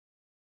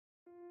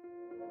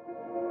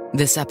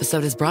This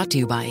episode is brought to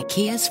you by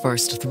Kia's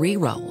first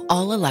 3-row,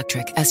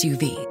 all-electric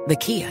SUV, the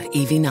Kia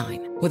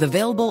EV9, with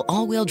available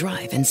all-wheel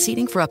drive and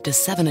seating for up to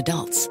 7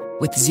 adults,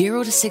 with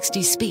 0 to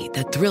 60 speed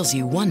that thrills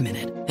you 1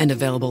 minute and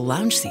available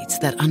lounge seats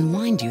that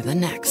unwind you the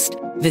next.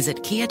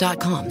 Visit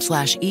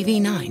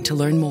kia.com/EV9 to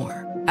learn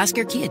more. Ask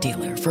your Kia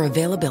dealer for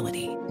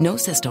availability. No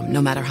system,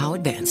 no matter how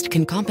advanced,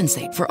 can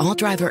compensate for all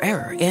driver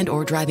error and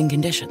or driving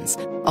conditions.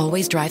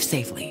 Always drive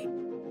safely.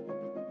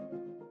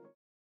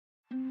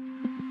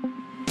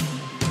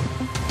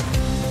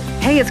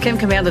 Hey, it's Kim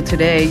Komando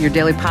today, your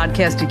daily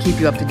podcast to keep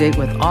you up to date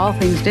with all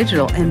things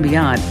digital and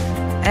beyond.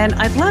 And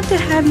I'd love to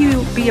have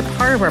you be a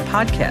part of our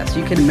podcast.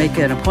 You can make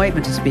an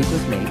appointment to speak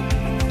with me.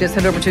 Just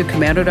head over to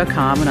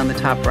komando.com, and on the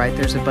top right,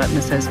 there's a button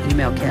that says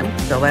Email Kim.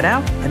 Fill that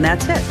out, and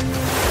that's it.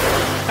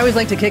 I always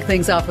like to kick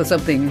things off with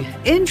something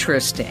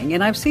interesting,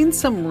 and I've seen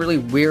some really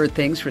weird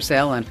things for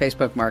sale on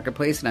Facebook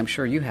Marketplace, and I'm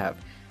sure you have.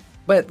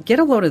 But get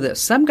a load of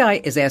this. Some guy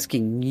is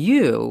asking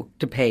you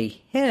to pay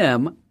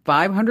him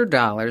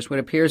 $500, what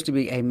appears to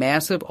be a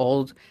massive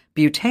old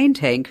butane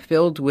tank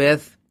filled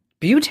with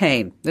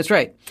butane. That's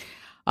right.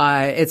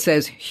 It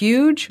says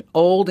huge,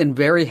 old, and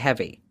very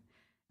heavy.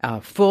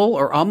 Full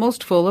or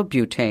almost full of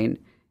butane.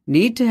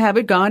 Need to have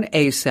it gone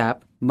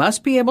ASAP.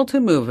 Must be able to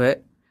move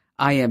it.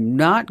 I am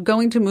not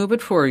going to move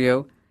it for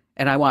you,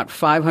 and I want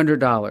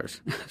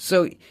 $500.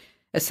 So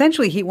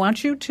essentially, he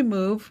wants you to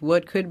move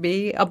what could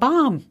be a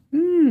bomb.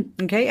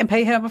 Okay, and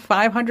pay him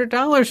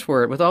 $500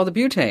 for it with all the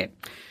butane.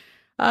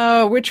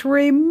 Which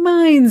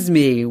reminds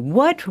me,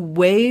 what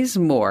weighs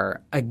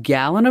more, a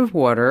gallon of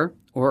water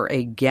or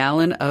a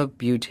gallon of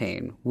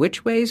butane?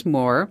 Which weighs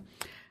more,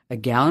 a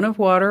gallon of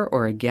water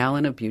or a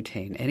gallon of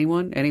butane?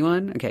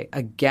 Anyone? Okay,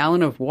 a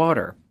gallon of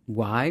water.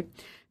 Why?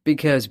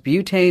 Because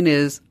butane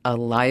is a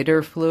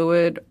lighter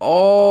fluid.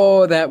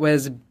 Oh, that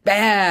was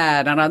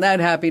bad. And on that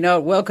happy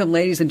note, welcome,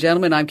 ladies and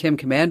gentlemen. I'm Kim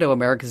Komando,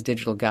 America's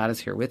digital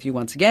goddess, here with you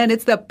once again.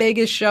 It's the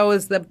biggest show.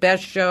 It's the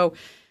best show.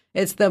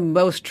 It's the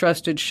most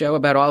trusted show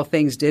about all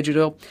things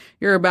digital.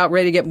 You're about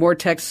ready to get more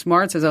tech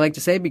smarts, as I like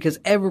to say, because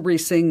every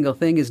single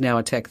thing is now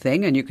a tech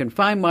thing. And you can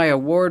find my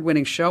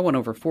award-winning show on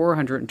over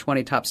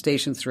 420 top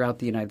stations throughout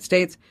the United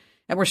States.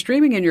 And we're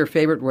streaming in your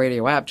favorite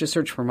radio app. Just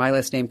search for my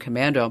last name,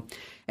 Komando.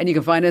 And you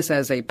can find us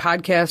as a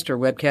podcast or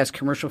webcast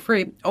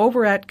commercial-free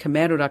over at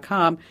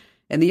komando.com.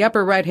 In the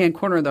upper right-hand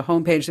corner of the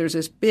homepage, there's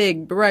this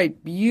big,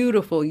 bright,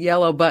 beautiful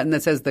yellow button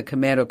that says the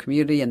Komando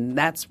Community, and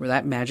that's where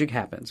that magic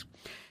happens.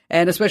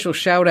 And a special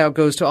shout-out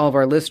goes to all of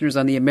our listeners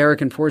on the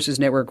American Forces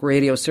Network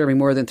Radio, serving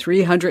more than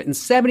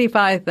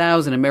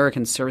 375,000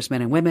 American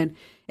servicemen and women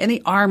in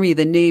the Army,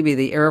 the Navy,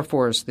 the Air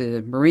Force,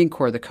 the Marine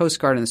Corps, the Coast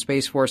Guard, and the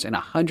Space Force in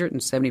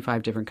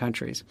 175 different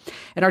countries.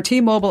 And our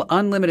T-Mobile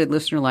Unlimited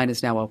listener line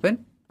is now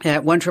open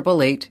at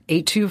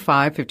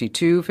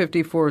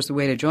 1-888-825-5254 is the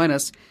way to join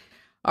us.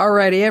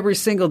 Alrighty, every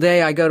single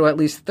day I go to at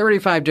least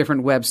 35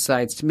 different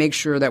websites to make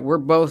sure that we're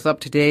both up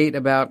to date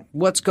about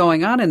what's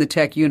going on in the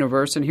tech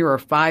universe. And here are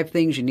 5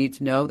 things you need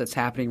to know that's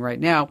happening right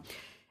now.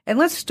 And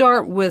let's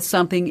start with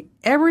something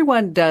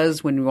everyone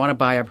does when you want to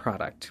buy a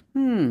product.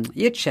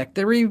 You check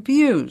the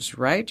reviews,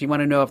 right? You want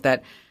to know if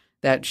that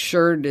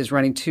shirt is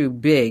running too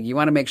big. You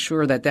want to make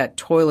sure that that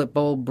toilet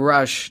bowl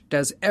brush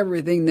does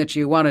everything that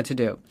you want it to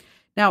do.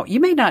 Now, you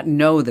may not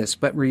know this,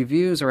 but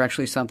reviews are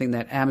actually something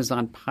that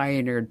Amazon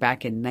pioneered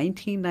back in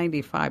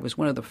 1995. It was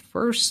one of the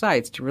first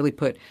sites to really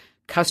put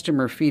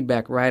customer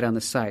feedback right on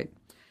the site.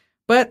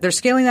 But they're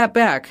scaling that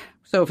back.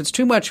 So if it's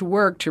too much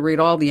work to read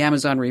all the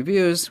Amazon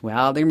reviews,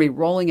 well, they're going to be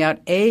rolling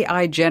out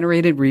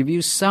AI-generated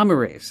review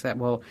summaries that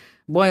will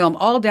boil them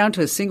all down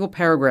to a single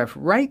paragraph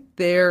right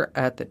there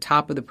at the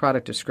top of the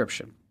product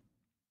description.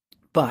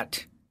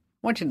 But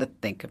I want you to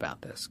think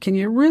about this. Can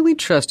you really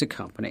trust a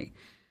company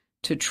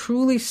to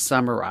truly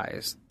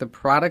summarize the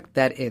product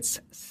that it's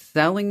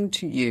selling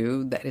to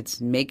you, that it's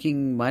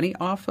making money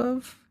off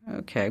of?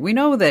 Okay, we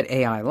know that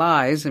AI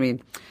lies.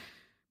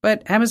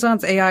 But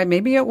Amazon's AI,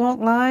 maybe it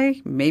won't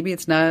lie. Maybe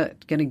it's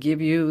not going to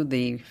give you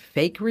the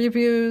fake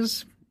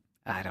reviews.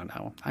 I don't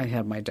know. I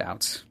have my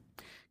doubts.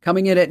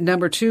 Coming in at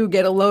number 2,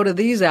 get a load of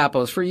these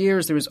apples. For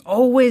years, there was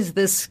always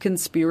this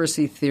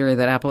conspiracy theory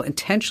that Apple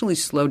intentionally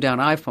slowed down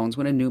iPhones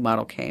when a new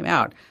model came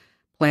out.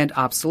 Planned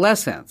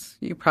obsolescence.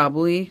 You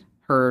probably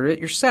heard it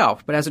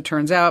yourself. But as it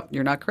turns out,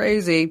 you're not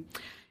crazy.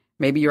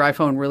 Maybe your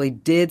iPhone really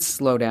did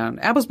slow down.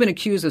 Apple's been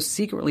accused of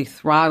secretly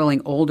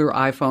throttling older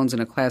iPhones in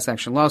a class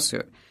action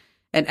lawsuit.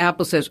 And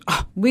Apple says,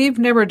 we've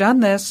never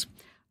done this.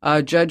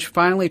 A judge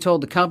finally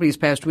told the company this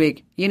past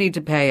week, you need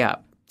to pay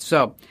up.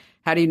 So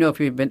how do you know if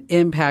you've been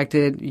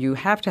impacted? You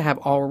have to have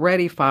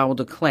already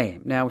filed a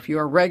claim. Now, if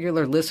you're a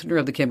regular listener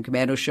of the Kim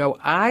Komando Show,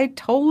 I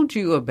told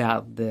you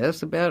about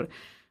this about,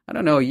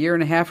 a year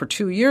and a half or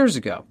 2 years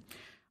ago.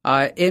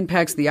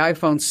 Impacts the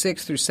iPhone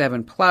 6 through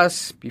 7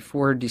 Plus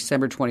before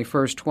December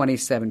 21st,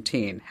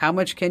 2017. How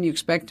much can you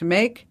expect to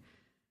make?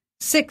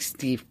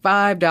 $65.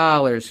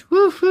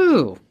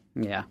 Woohoo!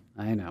 Yeah,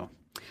 I know.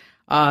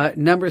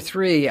 Number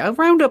 3, a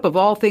roundup of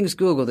all things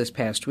Google this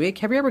past week.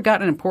 Have you ever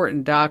gotten an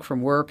important doc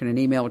from work and an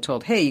email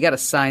told, hey, you got to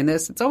sign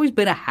this? It's always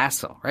been a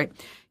hassle, right?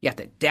 You have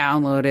to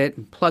download it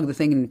and plug the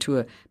thing into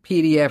a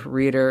PDF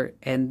reader,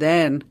 and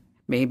then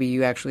maybe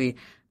you actually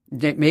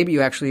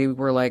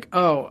were like,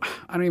 oh,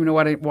 I don't even know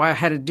why I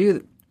had to do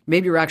that.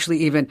 Maybe you're actually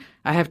even,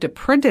 I have to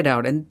print it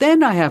out and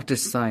then I have to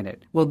sign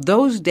it. Well,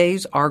 those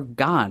days are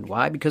gone.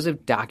 Why? Because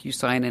of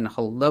DocuSign and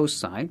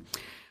HelloSign.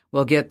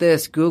 Well, get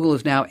this. Google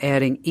is now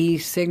adding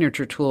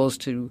eSignature tools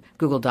to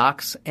Google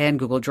Docs and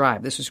Google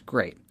Drive. This is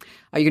great.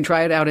 You can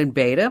try it out in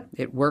beta.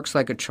 It works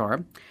like a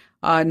charm.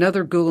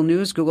 Another Google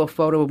News, Google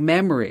Photo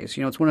Memories.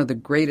 It's one of the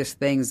greatest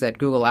things that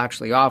Google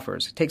actually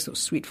offers. It takes those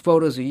sweet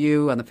photos of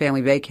you on the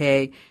family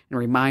vacay and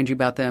reminds you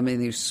about them in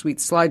these sweet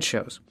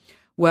slideshows.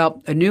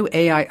 Well, a new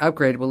AI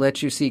upgrade will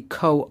let you see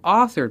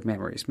co-authored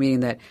memories,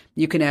 meaning that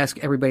you can ask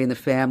everybody in the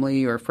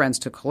family or friends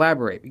to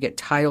collaborate. You get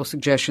title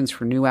suggestions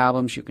for new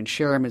albums. You can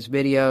share them as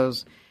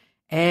videos,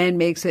 and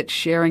makes it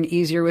sharing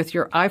easier with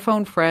your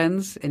iPhone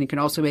friends. And you can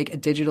also make a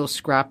digital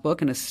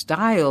scrapbook in a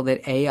style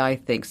that AI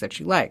thinks that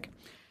you like.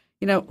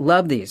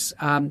 Love these.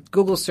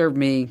 Google served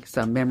me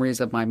some memories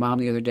of my mom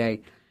the other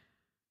day.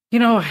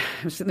 I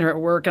was sitting there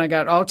at work and I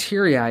got all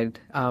teary-eyed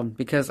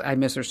because I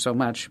miss her so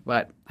much.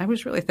 But I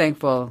was really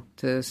thankful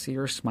to see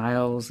her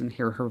smiles and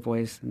hear her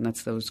voice. And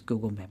that's those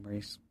Google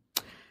memories.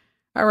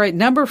 All right,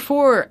 number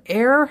 4,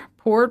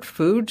 airport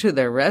food to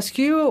the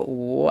rescue.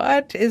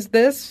 What is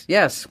this?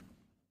 Yes.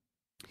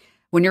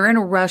 When you're in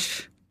a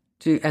rush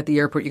at the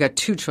airport, you got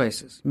 2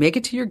 choices. Make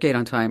it to your gate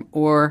on time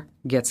or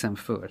get some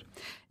food.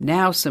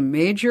 Now, some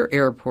major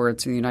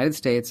airports in the United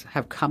States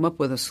have come up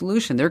with a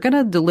solution. They're going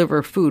to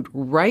deliver food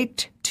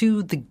right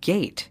to the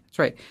gate. That's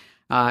right.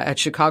 At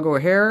Chicago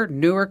O'Hare,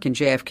 Newark, and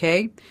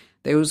JFK,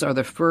 those are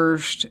the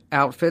first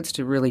outfits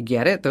to really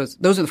get it. Those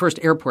are the first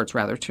airports,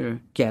 rather, to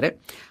get it.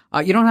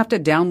 You don't have to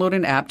download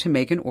an app to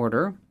make an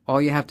order.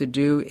 All you have to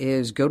do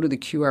is go to the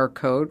QR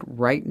code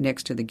right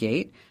next to the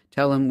gate,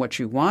 tell them what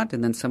you want,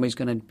 and then somebody's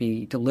going to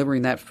be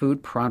delivering that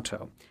food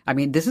pronto. I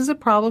mean, this is a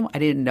problem I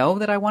didn't know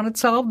that I wanted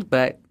solved,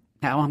 but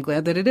now I'm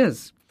glad that it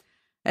is.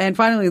 And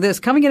finally, this,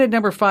 coming in at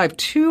number 5,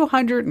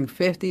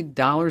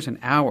 $250 an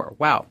hour.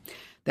 Wow.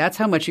 That's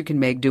how much you can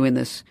make doing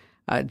this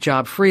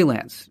job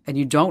freelance. And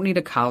you don't need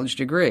a college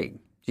degree. Do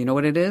you know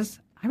what it is?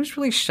 I was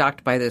really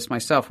shocked by this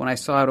myself when I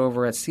saw it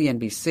over at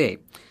CNBC.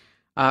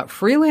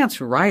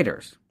 Freelance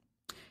writers.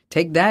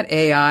 Take that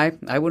AI.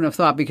 I wouldn't have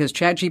thought, because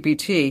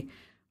ChatGPT,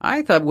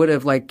 I thought, would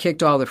have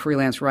kicked all the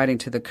freelance writing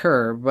to the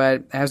curb.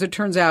 But as it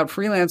turns out,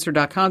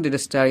 freelancer.com did a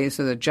study,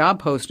 so the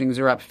job postings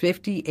are up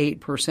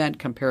 58%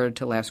 compared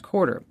to last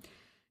quarter.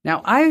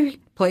 Now, I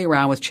play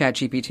around with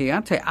ChatGPT.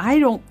 I'll tell you, I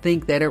don't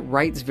think that it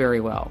writes very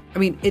well. I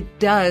mean, it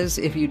does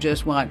if you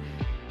just want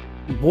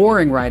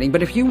boring writing,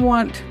 but if you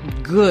want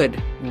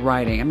good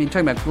writing,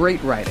 talking about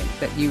great writing,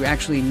 that you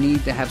actually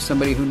need to have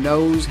somebody who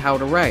knows how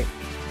to write.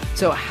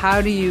 So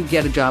how do you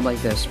get a job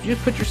like this? You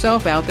just put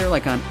yourself out there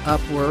like on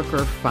Upwork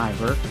or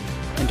Fiverr,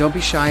 and don't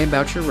be shy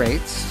about your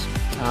rates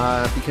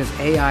because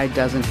AI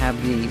doesn't have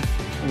the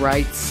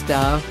right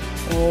stuff.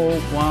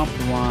 Oh, womp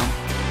womp.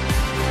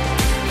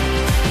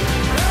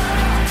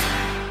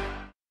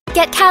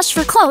 Get cash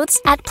for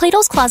clothes at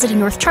Plato's Closet in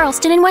North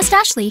Charleston and West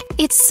Ashley.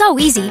 It's so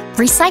easy.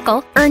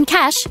 Recycle, earn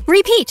cash,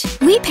 repeat.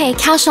 We pay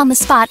cash on the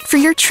spot for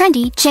your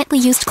trendy, gently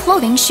used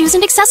clothing, shoes,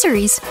 and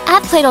accessories.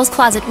 At Plato's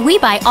Closet, we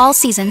buy all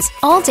seasons,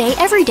 all day,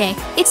 every day.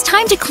 It's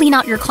time to clean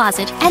out your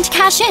closet and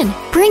cash in.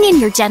 Bring in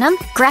your denim,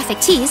 graphic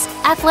tees,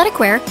 athletic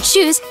wear,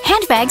 shoes,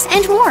 handbags,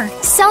 and more.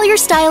 Sell your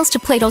styles to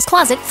Plato's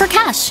Closet for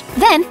cash.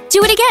 Then,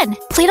 do it again.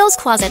 Plato's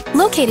Closet,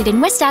 located in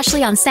West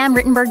Ashley on Sam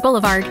Rittenberg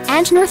Boulevard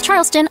and North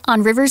Charleston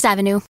on Rivers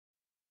Avenue.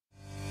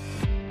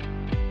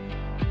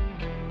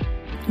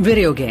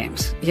 Video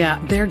games.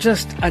 Yeah, they're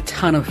just a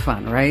ton of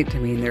fun, right?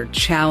 They're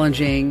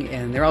challenging,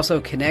 and they're also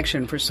a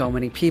connection for so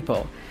many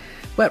people.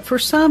 But for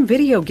some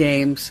video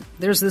games,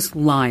 there's this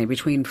line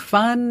between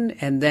fun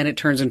and then it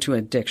turns into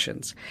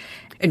addictions.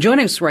 And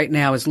joining us right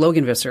now is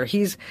Logan Visser.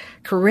 He's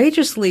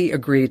courageously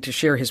agreed to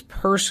share his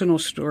personal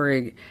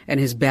story and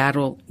his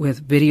battle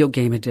with video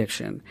game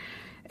addiction.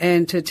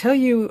 And to tell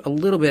you a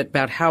little bit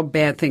about how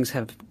bad things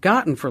have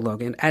gotten for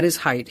Logan, at his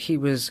height, he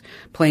was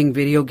playing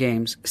video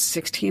games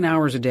 16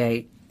 hours a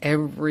day,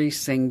 every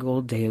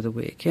single day of the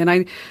week. And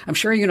I'm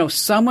sure you know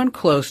someone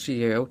close to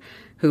you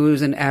who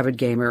is an avid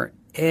gamer,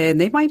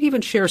 and they might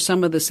even share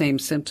some of the same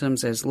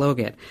symptoms as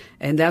Logan.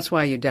 And that's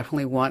why you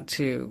definitely want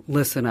to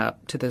listen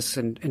up to this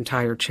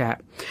entire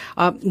chat.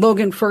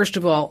 Logan, first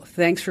of all,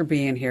 thanks for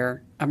being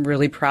here. I'm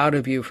really proud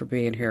of you for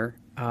being here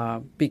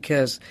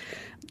because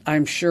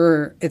I'm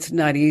sure it's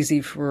not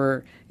easy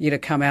for you to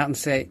come out and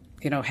say,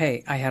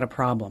 hey, I had a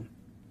problem.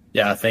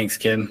 Yeah, thanks,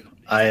 Kim.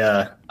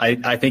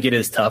 I think it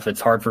is tough.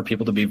 It's hard for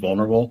people to be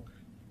vulnerable.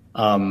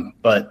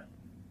 But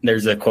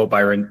there's a quote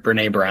by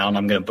Brene Brown.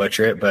 I'm going to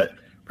butcher it, but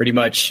pretty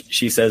much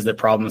she says that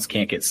problems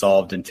can't get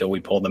solved until we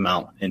pull them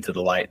out into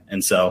the light.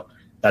 And so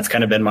that's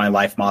kind of been my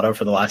life motto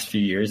for the last few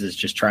years, is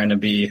just trying to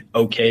be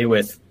okay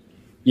with,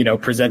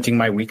 presenting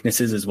my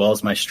weaknesses as well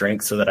as my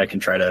strengths so that I can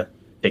try to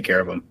take care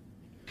of them.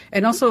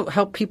 And also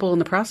help people in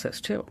the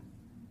process too.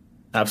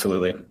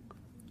 Absolutely.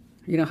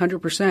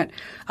 100%.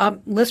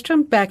 Let's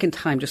jump back in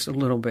time just a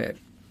little bit.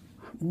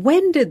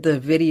 When did the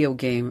video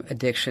game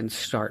addiction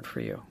start for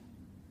you?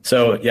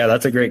 So, yeah,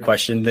 that's a great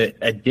question. The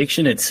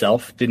addiction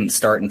itself didn't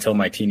start until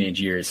my teenage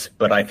years,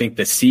 but I think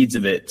the seeds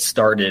of it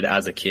started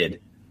as a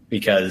kid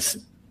because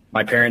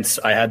my parents,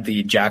 I had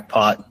the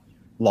jackpot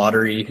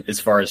lottery as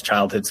far as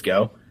childhoods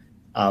go,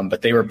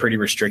 but they were pretty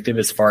restrictive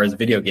as far as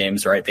video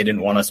games, right? They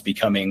didn't want us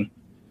becoming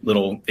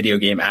little video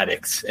game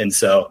addicts. And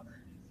so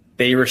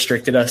they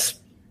restricted us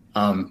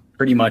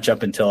pretty much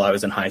up until I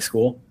was in high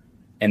school.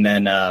 And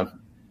then,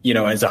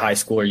 as a high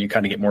schooler, you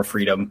kind of get more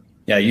freedom.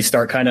 Yeah, you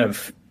start kind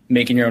of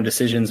making your own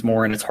decisions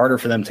more, and it's harder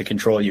for them to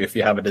control you if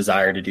you have a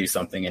desire to do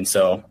something. And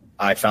so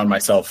I found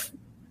myself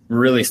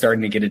really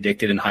starting to get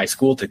addicted in high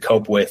school to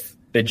cope with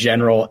the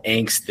general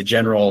angst, the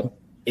general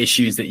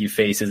issues that you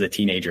face as a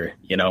teenager,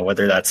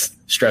 whether that's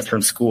stress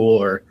from school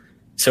or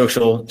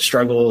social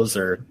struggles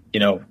or,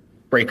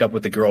 break up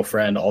with a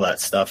girlfriend, all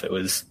that stuff. It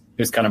was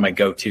kind of my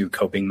go-to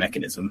coping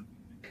mechanism.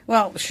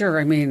 Well, sure.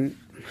 I mean,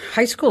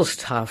 high school is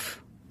tough.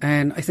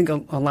 And I think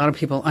a lot of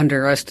people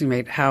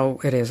underestimate how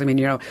it is. I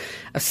mean,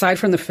 aside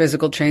from the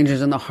physical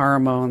changes and the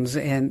hormones,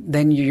 and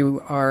then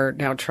you are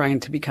now trying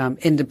to become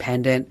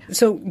independent.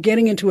 So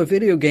getting into a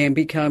video game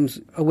becomes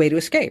a way to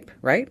escape,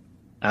 right?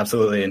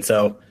 Absolutely. And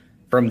so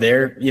from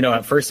there,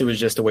 at first it was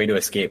just a way to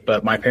escape.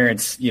 But my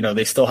parents,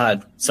 they still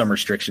had some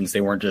restrictions. They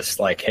weren't just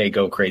like, hey,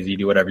 go crazy,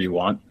 do whatever you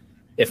want.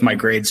 If my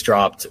grades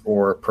dropped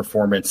or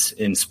performance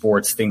in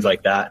sports, things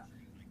like that,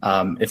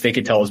 if they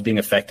could tell I was being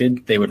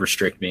affected, they would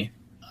restrict me.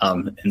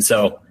 And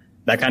so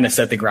that kind of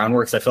set the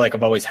groundwork. So I feel like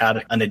I've always had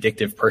an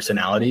addictive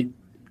personality.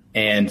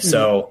 And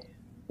so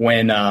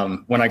when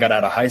I got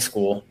out of high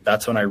school,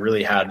 that's when I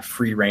really had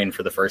free reign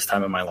for the first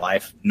time in my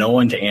life. No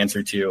one to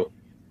answer to,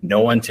 no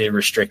one to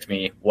restrict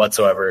me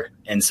whatsoever.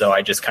 And so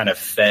I just kind of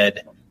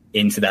fed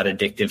into that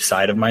addictive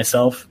side of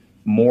myself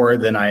more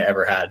than I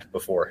ever had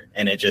before.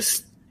 And it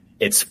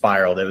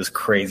spiraled. It was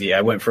crazy. I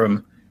went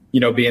from,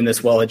 being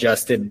this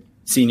well-adjusted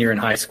senior in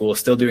high school,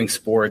 still doing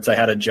sports. I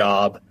had a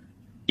job.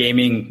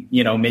 Gaming,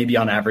 maybe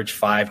on average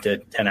 5 to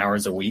 10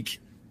 hours a week,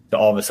 to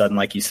all of a sudden,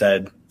 like you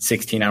said,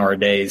 16-hour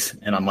days.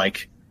 And I'm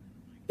like,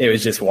 it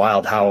was just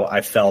wild how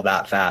I fell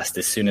that fast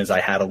as soon as I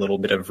had a little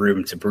bit of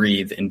room to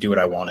breathe and do what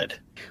I wanted.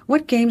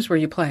 What games were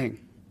you playing?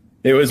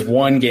 It was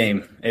one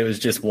game. It was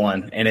just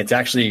one. And it's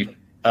actually,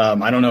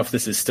 I don't know if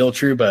this is still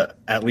true, but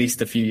at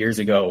least a few years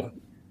ago,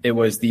 it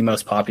was the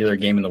most popular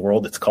game in the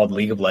world. It's called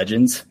League of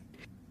Legends.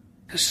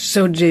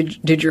 So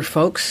did your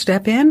folks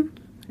step in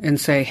and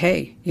say,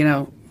 hey,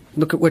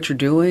 look at what you're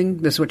doing.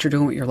 This is what you're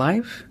doing with your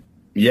life?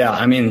 Yeah,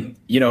 I mean,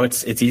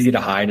 it's easy to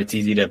hide. It's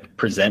easy to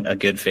present a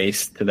good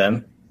face to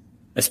them,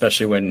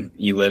 especially when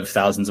you live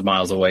thousands of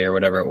miles away or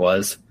whatever it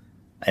was.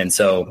 And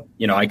so,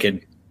 I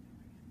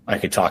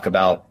could talk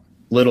about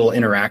little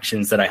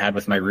interactions that I had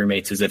with my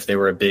roommates as if they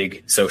were a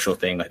big social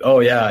thing. Like, oh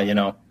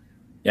yeah,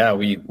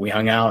 we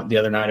hung out the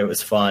other night. It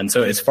was fun.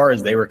 So as far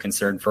as they were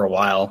concerned for a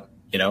while,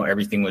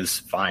 everything was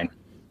fine.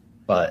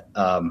 But,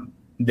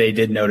 they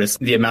did notice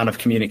the amount of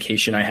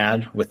communication I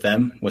had with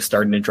them was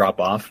starting to drop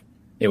off.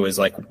 It was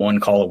like one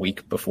call a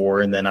week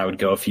before, and then I would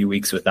go a few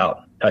weeks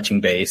without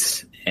touching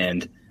base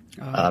and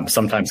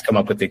sometimes come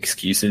up with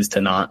excuses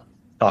to not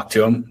talk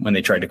to them when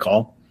they tried to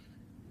call.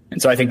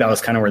 And so I think that was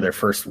kind of where their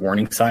first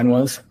warning sign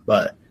was.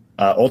 But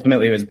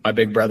ultimately, it was my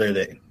big brother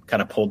that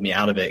kind of pulled me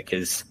out of it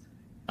because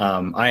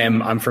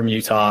I'm from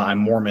Utah. I'm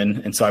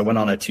Mormon. And so I went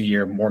on a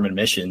 2-year Mormon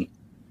mission.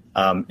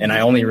 And I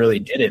only really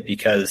did it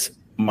because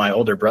my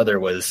older brother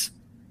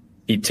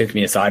he took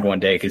me aside one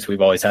day because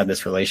we've always had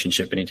this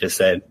relationship. And he just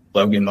said,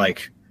 Logan,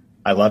 like,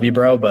 I love you,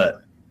 bro,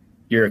 but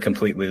you're a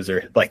complete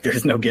loser. Like,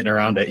 there's no getting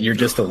around it. You're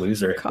just a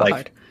loser. God.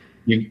 Like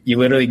you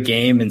literally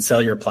game and sell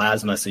your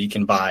plasma so you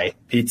can buy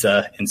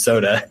pizza and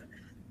soda.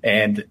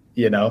 And,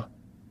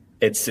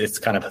 it's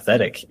kind of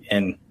pathetic.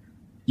 And,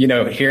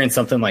 hearing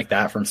something like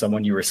that from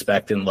someone you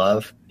respect and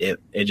love,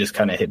 it just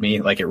kind of hit me.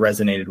 Like, it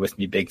resonated with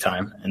me big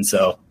time. And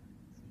so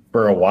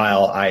for a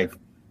while,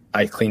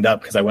 I cleaned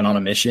up because I went on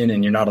a mission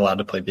and you're not allowed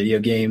to play video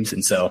games.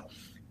 And so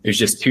it was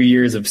just 2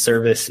 years of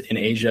service in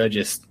Asia,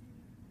 just,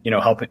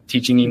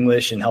 teaching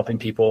English and helping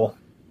people.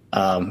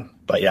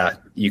 But yeah,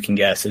 you can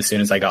guess as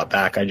soon as I got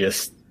back, I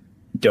just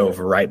dove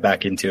right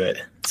back into it.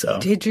 So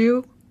did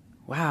you?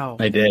 Wow.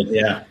 I did.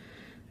 Yeah.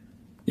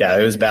 Yeah,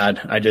 it was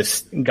bad. I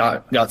just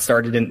got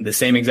started in the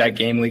same exact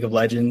game, League of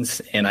Legends.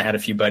 And I had a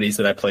few buddies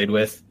that I played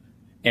with,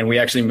 and we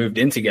actually moved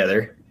in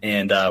together,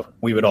 and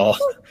we would all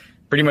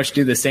pretty much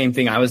do the same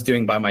thing I was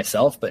doing by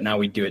myself, but now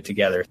we do it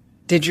together.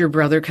 Did your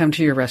brother come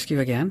to your rescue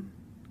again?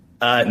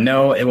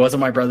 No, it wasn't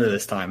my brother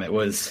this time. It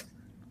was,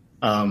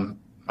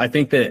 I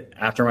think that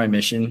after my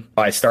mission,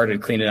 I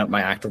started cleaning up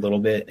my act a little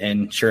bit.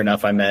 And sure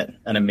enough, I met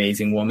an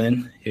amazing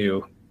woman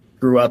who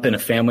grew up in a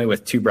family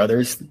with 2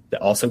 brothers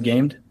that also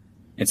gamed.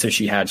 And so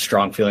she had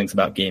strong feelings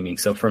about gaming.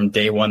 So from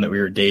day one that we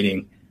were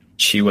dating,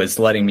 she was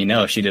letting me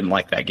know she didn't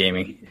like that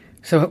gaming.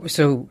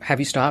 So have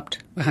you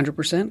stopped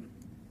 100%?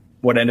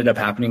 what ended up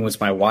happening was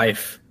my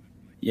wife,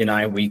 you and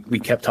I, we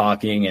kept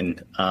talking,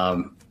 and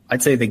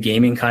I'd say the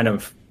gaming kind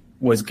of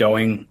was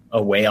going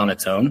away on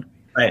its own.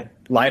 Right.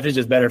 Life is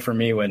just better for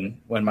me when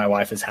my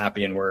wife is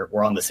happy and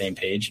we're on the same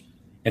page.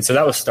 And so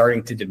that was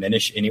starting to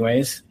diminish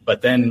anyways.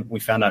 But then we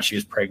found out she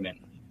was pregnant,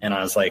 and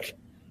I was like,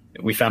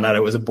 we found out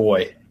it was a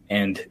boy.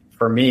 And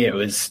for me, it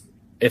was,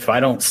 if I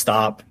don't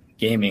stop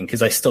gaming,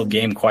 because I still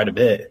game quite a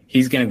bit,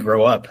 he's going to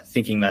grow up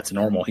thinking that's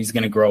normal. He's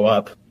going to grow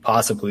up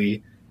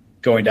possibly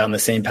going down the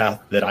same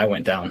path that I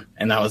went down.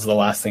 And that was the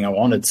last thing I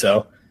wanted.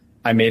 So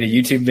I made a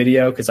YouTube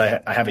video because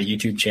I have a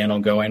YouTube channel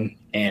going,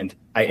 and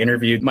I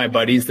interviewed my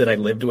buddies that I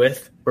lived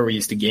with where we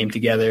used to game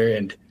together.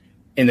 And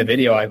in the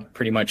video, I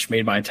pretty much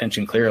made my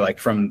intention clear, like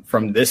from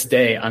this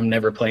day, I'm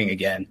never playing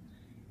again.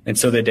 And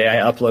so the day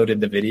I uploaded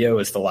the video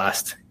was the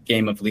last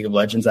game of League of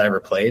Legends I ever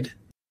played.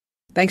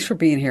 Thanks for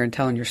being here and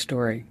telling your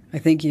story. I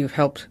think you've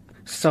helped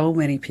so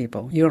many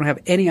people. You don't have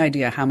any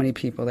idea how many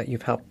people that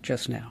you've helped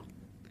just now.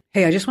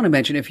 Hey, I just want to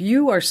mention, if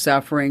you are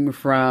suffering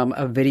from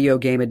a video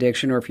game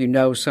addiction, or if you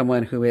know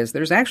someone who is,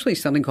 there's actually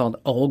something called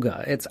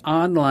Olga. It's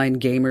Online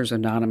Gamers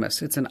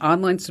Anonymous. It's an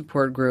online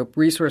support group,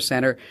 resource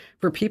center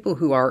for people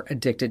who are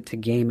addicted to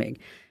gaming.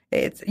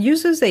 It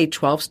uses a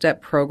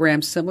 12-step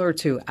program similar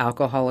to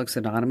Alcoholics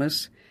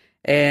Anonymous.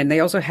 And they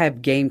also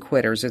have Game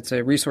Quitters. It's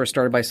a resource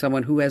started by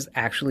someone who has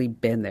actually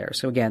been there.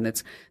 So again,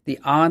 it's the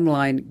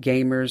Online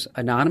Gamers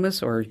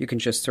Anonymous, or you can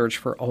just search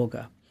for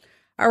Olga.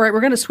 All right,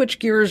 we're going to switch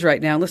gears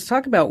right now. Let's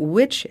talk about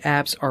which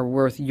apps are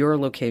worth your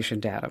location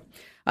data.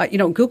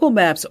 Google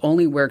Maps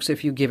only works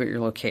if you give it your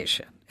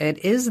location. And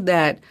is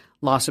that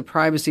loss of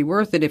privacy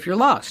worth it if you're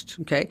lost?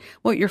 Okay.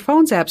 Well, your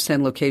phone's apps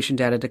send location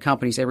data to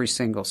companies every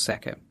single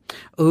second.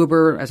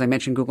 Uber, as I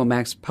mentioned, Google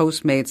Maps,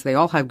 Postmates, they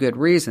all have good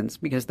reasons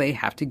because they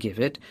have to give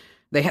it.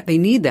 They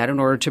need that in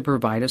order to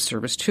provide a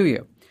service to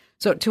you.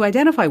 So to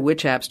identify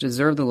which apps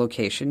deserve the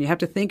location, you have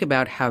to think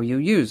about how you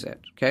use it.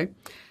 Okay.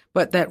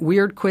 But that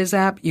weird quiz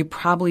app, you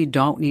probably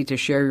don't need to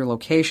share your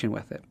location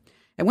with it.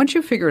 And once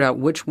you've figured out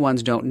which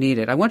ones don't need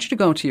it, I want you to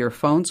go into your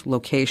phone's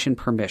location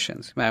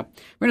permissions. Now,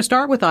 we're going to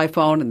start with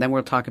iPhone, and then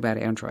we'll talk about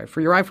Android.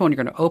 For your iPhone,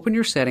 you're going to open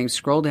your settings,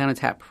 scroll down and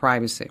tap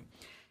Privacy.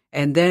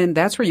 And then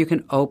that's where you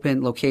can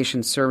open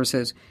Location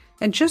Services.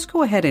 And just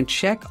go ahead and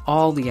check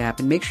all the app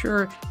and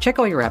check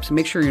all your apps and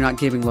make sure you're not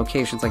giving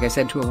locations, like I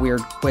said, to a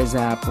weird quiz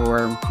app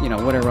or,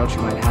 whatever else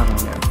you might have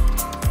on there.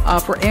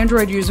 For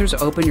Android users,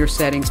 open your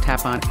settings,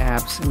 tap on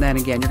apps, and then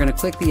again, you're going to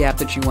click the app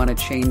that you want to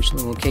change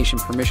the location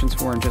permissions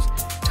for and just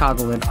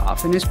toggle it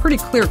off. And it's pretty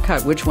clear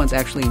cut which ones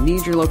actually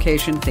need your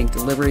location. Think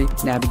delivery,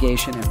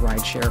 navigation, and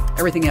rideshare.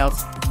 Everything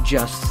else,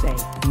 just say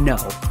no.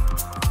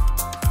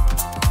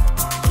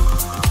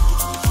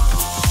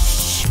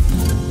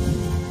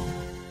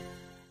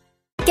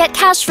 Get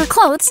cash for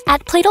clothes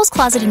at Plato's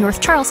Closet in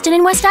North Charleston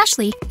and West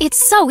Ashley. It's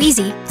so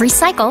easy.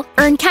 Recycle,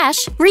 earn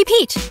cash,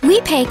 repeat.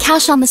 We pay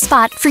cash on the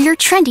spot for your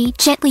trendy,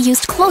 gently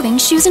used clothing,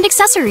 shoes, and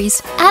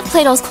accessories. At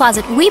Plato's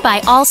Closet, we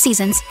buy all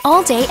seasons,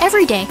 all day,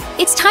 every day.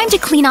 It's time to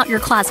clean out your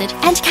closet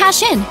and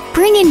cash in.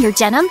 Bring in your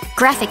denim,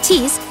 graphic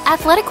tees,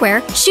 athletic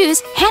wear, shoes,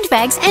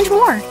 handbags, and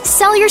more.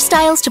 Sell your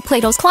styles to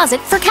Plato's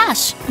Closet for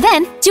cash.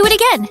 Then, do it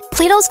again.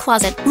 Plato's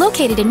Closet,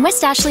 located in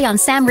West Ashley on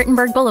Sam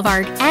Rittenberg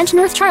Boulevard and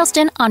North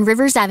Charleston on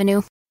Rivers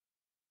Avenue.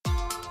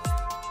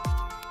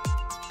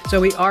 So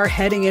we are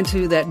heading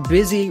into that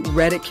busy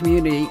Reddit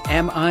community,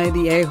 Am I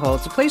the A-hole?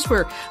 It's a place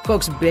where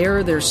folks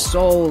bare their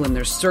soul and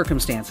their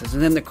circumstances,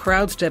 and then the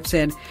crowd steps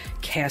in,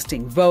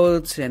 casting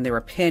votes and their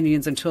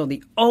opinions until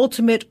the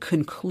ultimate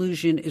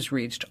conclusion is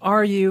reached.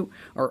 Are you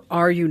or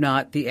are you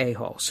not the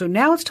a-hole? So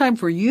now it's time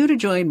for you to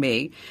join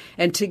me,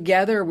 and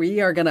together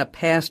we are going to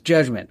pass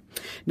judgment.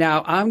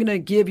 Now, I'm going to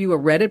give you a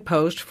Reddit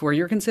post for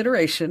your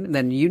consideration, and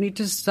then you need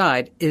to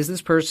decide, is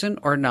this person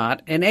or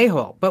not an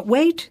a-hole? But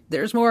wait,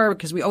 there's more,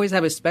 because we always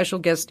have a special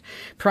guest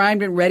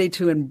primed and ready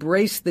to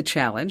embrace the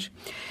challenge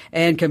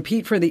and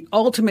compete for the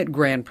ultimate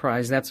grand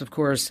prize. That's, of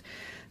course,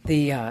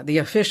 the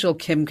official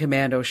Kim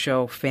Komando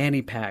Show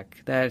fanny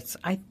pack.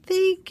 I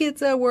think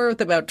it's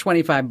worth about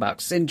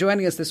 $25. And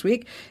joining us this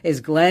week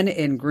is Glenn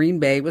in Green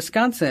Bay,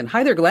 Wisconsin.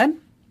 Hi there, Glenn.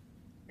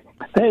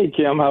 Hey,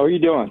 Kim. How are you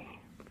doing?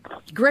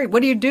 Great.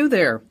 What do you do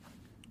there?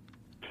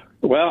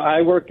 Well,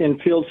 I work in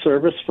field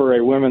service for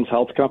a women's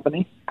health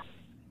company.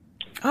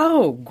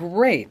 Oh,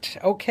 great.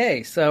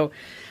 Okay. So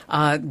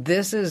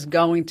this is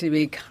going to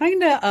be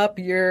kind of up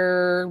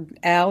your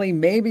alley,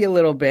 maybe a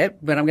little bit,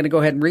 but I'm going to go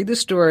ahead and read the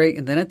story.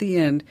 And then at the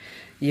end,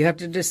 you have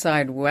to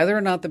decide whether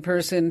or not the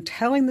person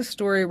telling the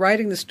story,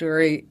 writing the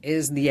story,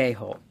 is the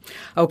a-hole.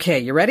 Okay.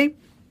 You ready?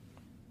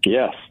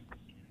 Yes.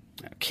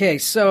 Okay,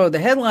 so the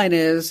headline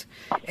is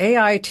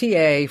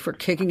AITA for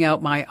kicking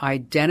out my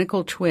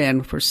identical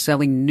twin for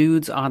selling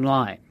nudes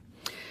online.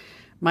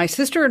 My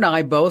sister and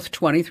I, both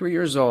 23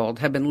 years old,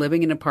 have been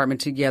living in an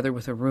apartment together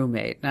with a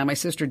roommate. Now, my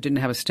sister didn't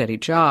have a steady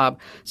job,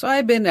 so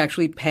I've been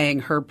actually paying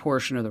her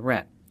portion of the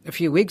rent. A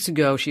few weeks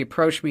ago, she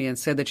approached me and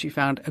said that she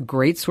found a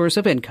great source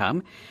of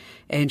income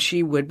and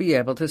she would be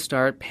able to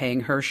start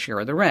paying her share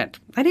of the rent.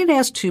 I didn't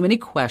ask too many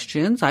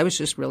questions. I was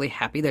just really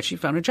happy that she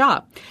found a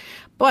job.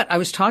 But I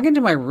was talking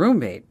to my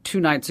roommate 2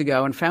 nights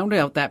ago and found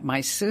out that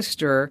my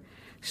sister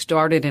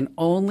started an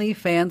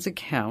OnlyFans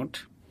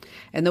account.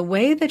 And the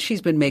way that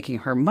she's been making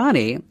her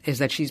money is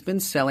that she's been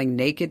selling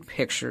naked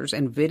pictures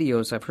and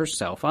videos of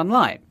herself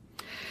online.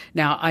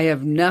 Now, I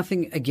have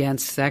nothing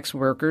against sex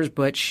workers,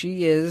 but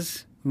she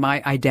is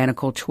my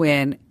identical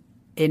twin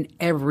in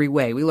every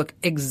way. We look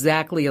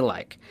exactly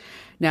alike.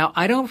 Now,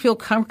 I don't feel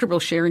comfortable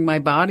sharing my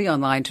body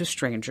online to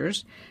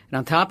strangers. And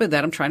on top of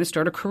that, I'm trying to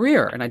start a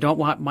career. And I don't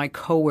want my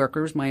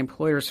coworkers, my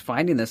employers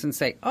finding this and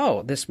say,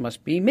 oh, this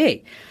must be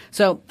me.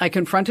 So I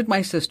confronted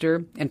my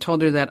sister and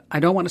told her that I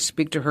don't want to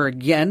speak to her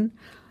again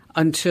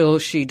until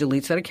she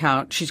deletes that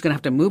account. She's going to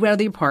have to move out of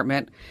the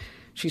apartment.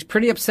 She's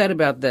pretty upset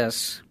about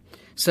this.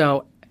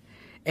 So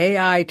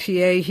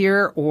AITA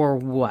here or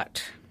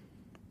what?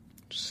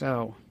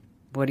 So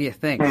what do you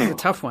think? It's a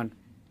tough one.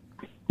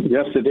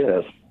 Yes, it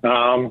is.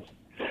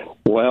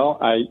 Well,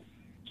 I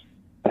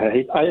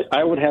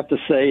would have to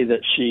say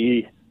that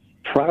she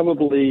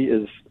probably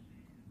is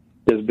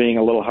being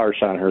a little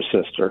harsh on her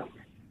sister.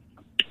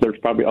 There's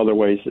probably other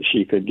ways that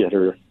she could get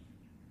her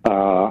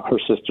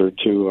sister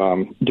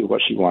to do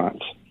what she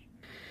wants.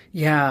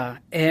 Yeah.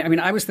 I mean,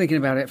 I was thinking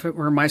about it. If it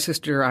were my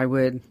sister, I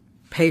would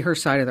pay her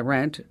side of the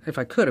rent, if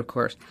I could, of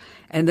course,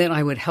 and then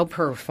I would help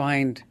her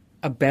find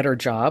a better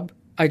job.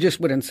 I just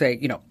wouldn't say,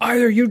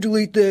 either you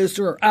delete this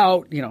or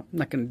out. I'm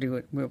not going to do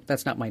it. Well,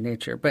 that's not my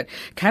nature. But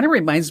kind of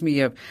reminds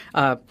me of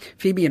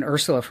Phoebe and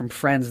Ursula from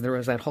Friends. There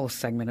was that whole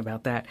segment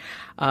about that,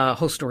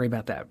 whole story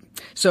about that.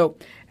 So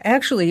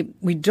actually,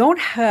 we don't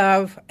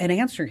have an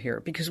answer here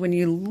because when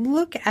you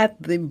look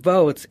at the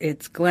votes,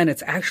 it's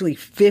actually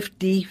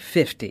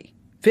 50-50.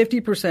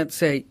 50%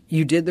 say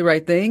you did the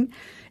right thing,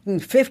 and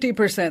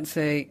 50%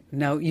 say,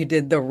 no, you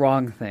did the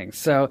wrong thing.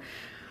 So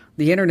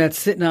the internet's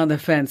sitting on the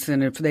fence,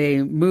 and if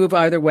they move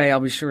either way, I'll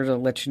be sure to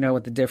let you know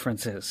what the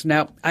difference is.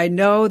 Now, I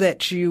know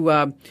that you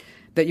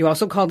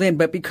also called in,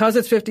 but because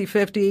it's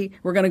 50-50,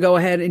 we're going to go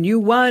ahead and you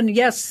won,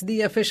 yes,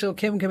 the official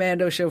Kim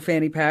Commando Show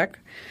fanny pack,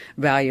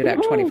 valued at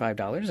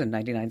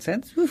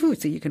 $25.99. Woo-hoo.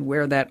 So you can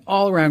wear that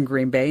all around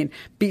Green Bay and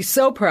be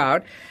so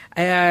proud.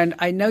 And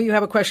I know you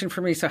have a question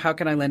for me, so how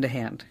can I lend a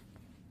hand?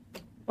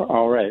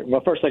 All right.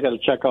 Well, first I got to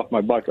check off my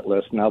bucket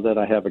list now that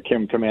I have a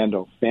Kim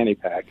Commando fanny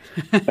pack.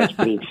 That's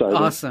pretty exciting.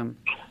 Awesome.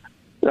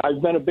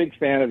 I've been a big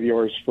fan of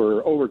yours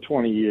for over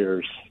 20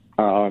 years.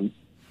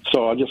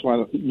 So I just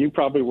want to, you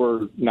probably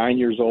were 9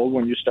 years old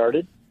when you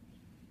started?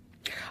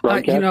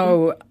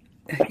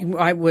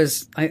 I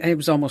was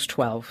almost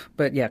 12,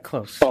 but yeah,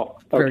 close. Oh,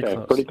 okay. Very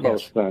close. Pretty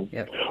close yes. then.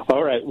 Yep.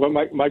 All right. Well,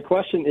 my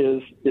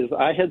question is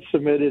I had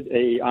submitted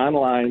a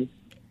online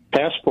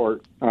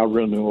passport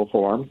renewal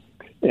form,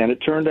 and it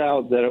turned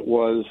out that it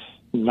was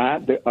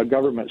not a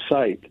government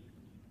site,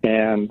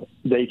 and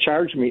they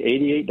charged me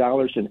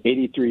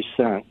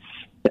 $88.83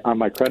 on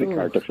my credit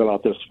card to fill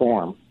out this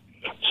form.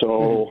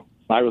 So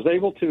I was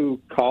able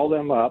to call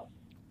them up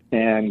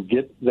and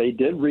they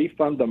did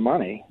refund the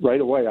money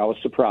right away. I was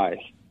surprised.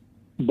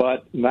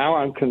 But now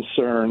I'm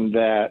concerned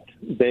that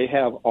they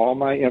have all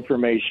my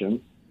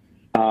information,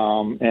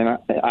 and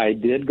I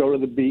did go to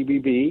the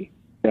BBB,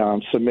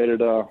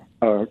 submitted a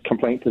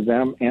complaint to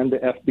them and the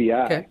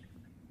FBI. Okay.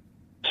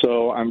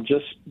 So I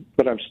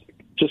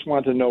just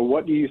want to know,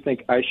 what do you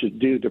think I should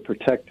do to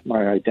protect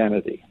my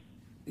identity?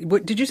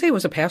 What did you say it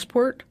was a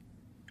passport?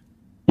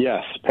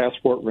 Yes,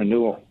 passport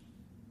renewal.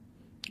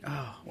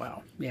 Oh,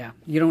 wow. Yeah.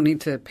 You don't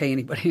need to pay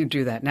anybody to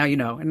do that. Now you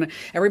know. And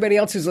everybody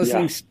else who's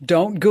listening,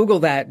 Don't Google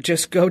that.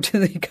 Just go to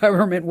the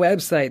government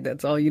website.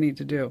 That's all you need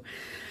to do.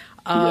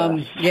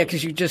 Yeah,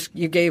 because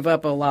you gave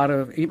up a lot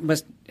of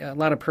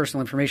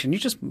personal information. You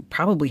just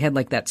probably had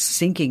like that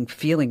sinking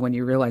feeling when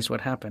you realized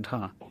what happened,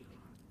 huh?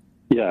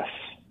 Yes,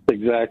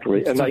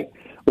 exactly. And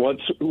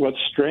what's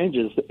strange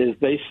is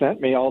they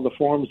sent me all the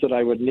forms that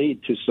I would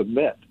need to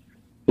submit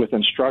with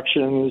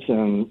instructions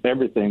and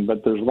everything.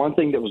 But there's one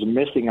thing that was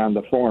missing on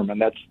the form, and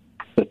that's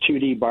the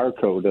 2D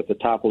barcode at the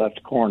top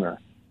left corner.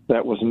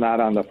 That was not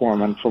on the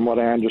form. And from what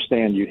I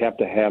understand, you have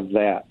to have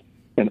that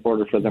in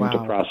order for them to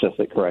process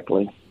it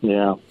correctly.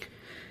 Yeah.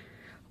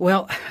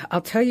 Well, I'll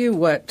tell you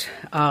what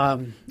I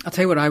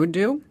would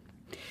do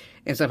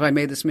is if I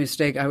made this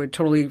mistake, I would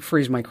totally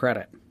freeze my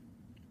credit.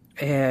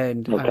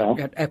 And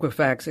at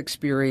Equifax,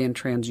 Experian,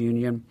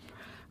 TransUnion.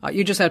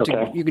 You just have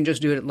to. You can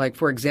just do it. Like,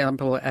 for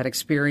example, at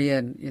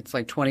Experian, it's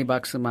like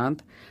 $20 a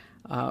month,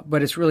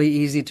 but it's really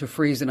easy to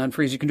freeze and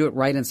unfreeze. You can do it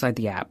right inside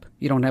the app.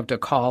 You don't have to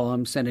call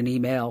them, send an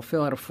email,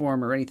 fill out a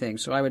form, or anything.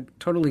 So I would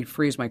totally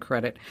freeze my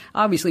credit.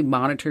 Obviously,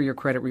 monitor your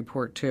credit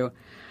report too.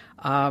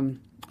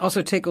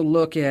 Also, take a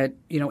look at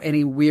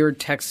any weird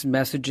text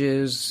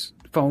messages,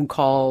 phone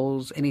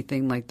calls,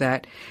 anything like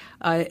that.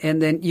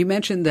 And then you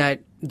mentioned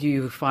that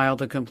you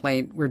filed a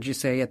complaint. Where'd you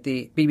say, at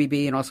the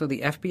BBB and also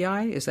the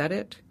FBI? Is that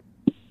it?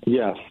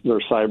 Yes, their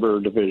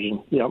cyber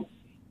division. Yep.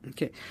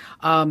 Okay.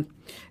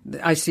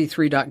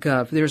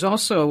 IC3.gov. There's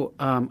also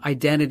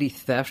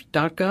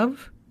identitytheft.gov.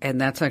 and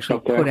that's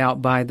actually put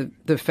out by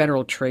the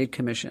Federal Trade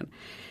Commission.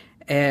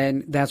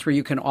 And that's where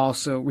you can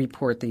also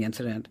report the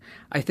incident.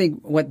 I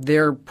think what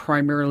they're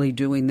primarily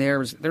doing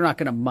there is they're not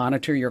going to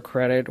monitor your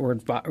credit or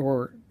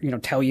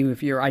tell you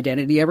if your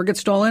identity ever gets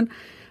stolen.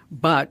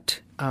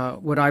 But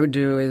what I would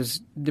do is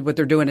what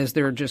they're doing is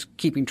they're just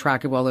keeping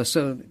track of all this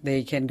so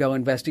they can go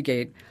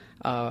investigate,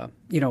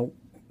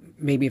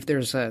 maybe if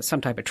there's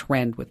some type of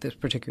trend with this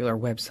particular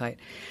website.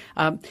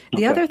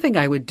 The other thing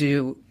I would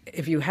do,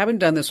 if you haven't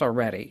done this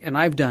already, and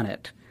I've done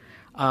it,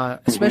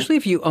 especially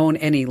if you own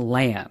any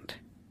land,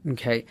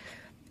 okay,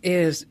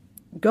 is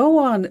go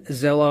on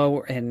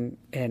Zillow and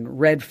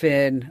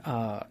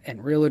Redfin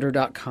and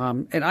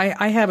Realtor.com. And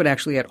I have it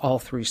actually at all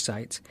three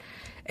sites.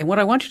 And what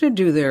I want you to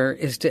do there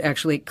is to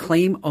actually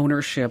claim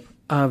ownership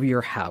of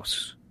your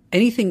house,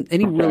 any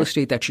real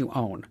estate that you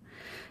own.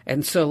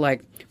 And so,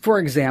 like, for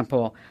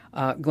example,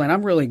 Glenn,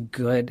 I'm really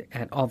good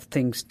at all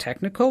things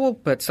technical,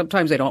 but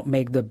sometimes I don't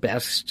make the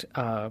best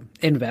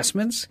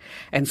investments.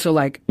 And so,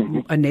 like,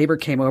 a neighbor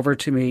came over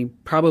to me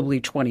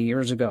probably 20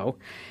 years ago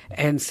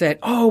and said,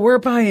 "Oh, we're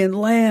buying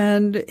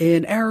land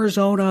in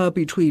Arizona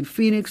between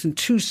Phoenix and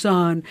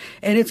Tucson,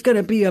 and it's going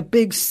to be a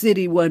big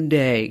city one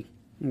day."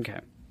 Okay.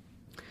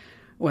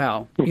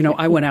 Well,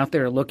 I went out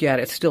there to look at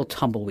it. It's still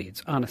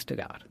tumbleweeds, honest to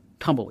God.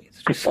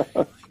 Tumbleweeds. Just,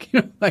 all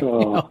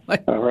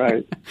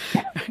right.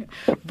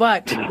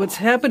 But what's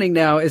happening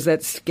now is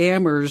that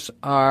scammers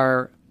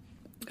are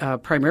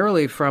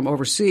primarily from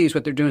overseas.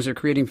 What they're doing is they're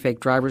creating fake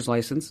driver's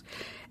license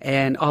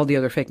and all the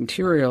other fake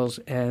materials,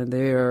 and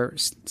they're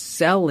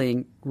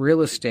selling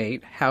real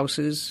estate,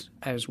 houses,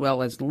 as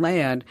well as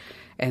land,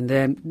 and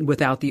then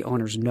without the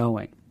owners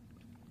knowing.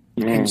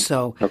 And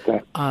so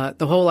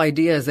the whole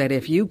idea is that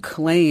if you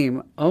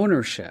claim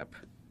ownership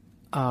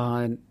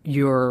on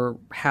your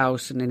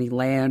house and any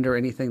land or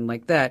anything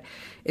like that,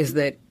 is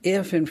that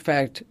if, in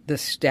fact, the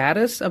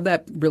status of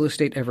that real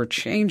estate ever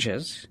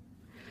changes,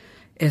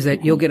 is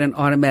that you'll get an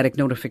automatic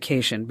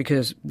notification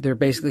because they're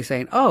basically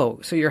saying, "Oh,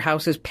 so your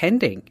house is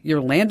pending. Your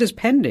land is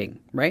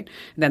pending," right?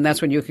 And then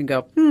that's when you can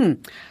go,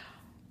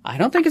 I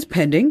don't think it's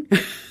pending.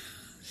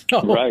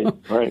 So,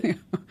 right.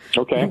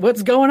 Okay.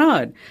 What's going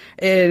on?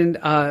 And,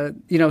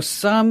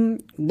 some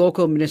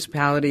local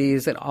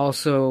municipalities and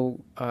also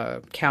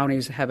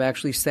counties have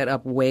actually set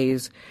up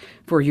ways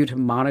for you to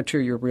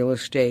monitor your real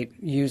estate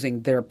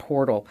using their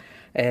portal.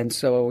 And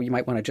so you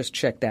might want to just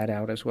check that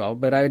out as well.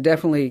 But I would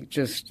definitely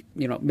just,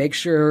 make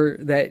sure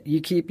that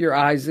you keep your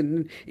eyes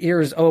and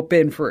ears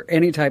open for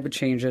any type of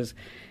changes.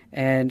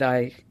 And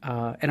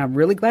I'm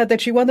really glad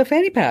that you won the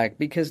fanny pack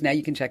because now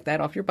you can check that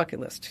off your bucket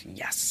list.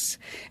 Yes.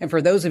 And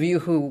for those of you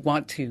who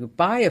want to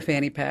buy a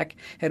fanny pack,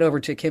 head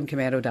over to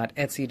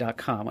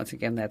kimcommando.etsy.com. Once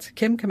again, that's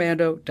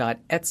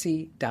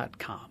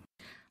kimcommando.etsy.com.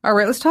 All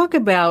right, let's talk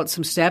about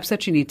some steps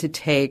that you need to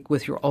take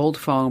with your old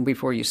phone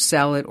before you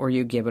sell it or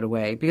you give it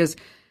away, because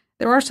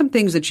there are some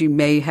things that you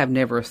may have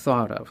never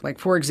thought of. Like,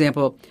 for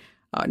example,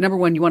 number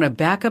one, you want to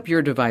back up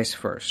your device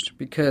first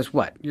because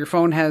your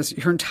phone has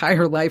your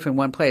entire life in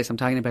one place. I'm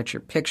talking about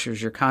your pictures,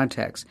 your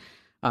contacts,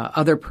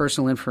 other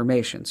personal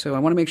information. So I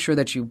want to make sure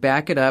that you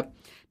back it up.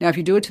 Now, if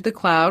you do it to the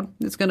cloud,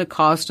 it's going to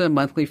cost a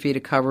monthly fee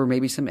to cover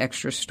maybe some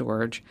extra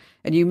storage.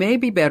 And you may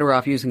be better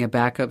off using a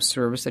backup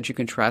service that you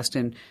can trust.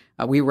 And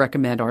we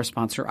recommend our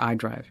sponsor,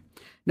 iDrive.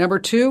 Number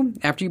two,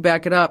 after you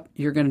back it up,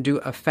 you're going to do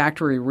a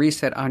factory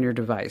reset on your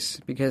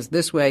device because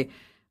this way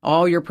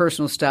all your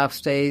personal stuff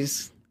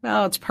stays,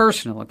 well, it's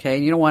personal, okay?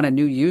 You don't want a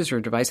new user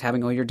device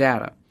having all your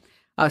data.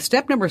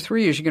 Step number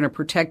three is you're going to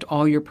protect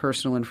all your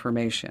personal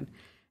information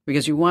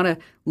because you want to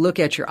look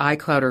at your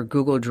iCloud or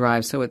Google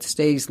Drive so it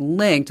stays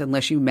linked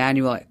unless you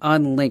manually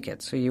unlink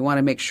it. So you want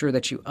to make sure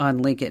that you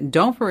unlink it. And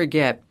don't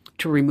forget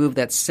to remove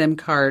that SIM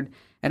card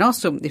and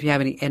also if you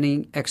have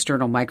any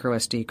external micro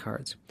SD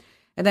cards.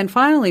 And then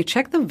finally,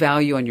 check the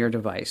value on your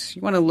device.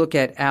 You want to look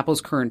at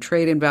Apple's current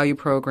trade-in value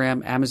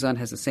program. Amazon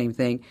has the same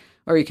thing.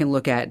 Or you can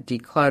look at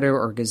Declutter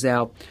or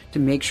Gazelle to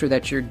make sure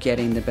that you're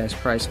getting the best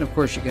price. And, of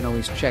course, you can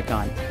always check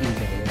on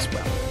eBay as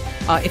well.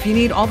 If you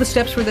need all the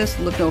steps for this,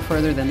 look no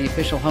further than the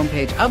official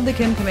homepage of The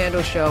Kim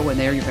Commando Show. And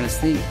there you're going to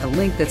see a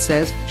link that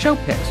says Show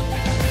Picks.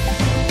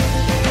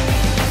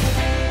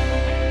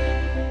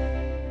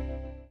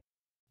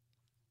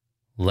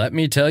 Let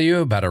me tell you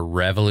about a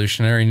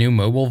revolutionary new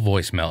mobile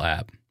voicemail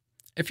app.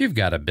 If you've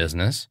got a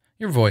business,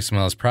 your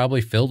voicemail is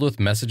probably filled with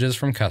messages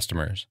from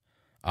customers.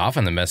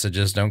 Often the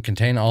messages don't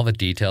contain all the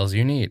details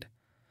you need.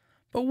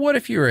 But what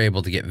if you were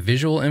able to get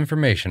visual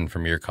information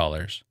from your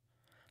callers?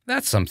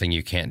 That's something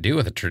you can't do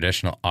with a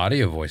traditional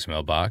audio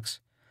voicemail box,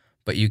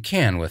 but you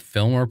can with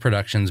Fillmore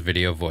Productions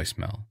Video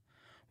Voicemail.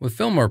 With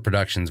Fillmore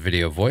Productions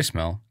Video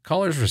Voicemail,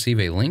 callers receive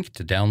a link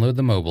to download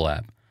the mobile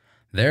app.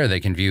 There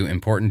they can view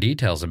important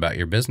details about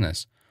your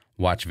business,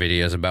 watch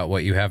videos about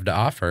what you have to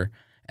offer,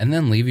 and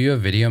then leave you a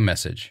video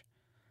message.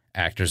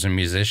 Actors and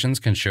musicians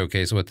can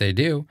showcase what they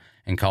do,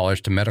 and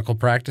callers to medical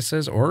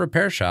practices or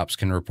repair shops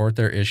can report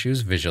their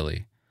issues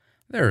visually.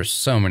 There are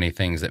so many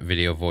things that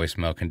video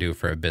voicemail can do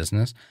for a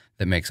business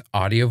that makes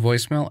audio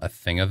voicemail a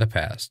thing of the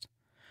past.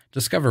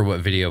 Discover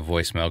what video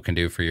voicemail can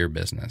do for your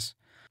business.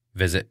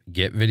 Visit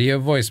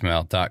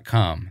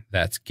getvideovoicemail.com.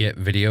 That's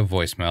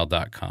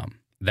getvideovoicemail.com.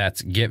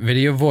 That's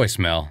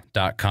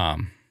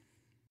getvideovoicemail.com.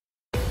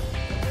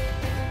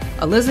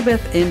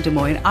 Elizabeth in Des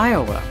Moines,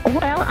 Iowa.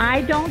 Well,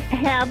 I don't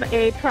have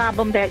a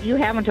problem that you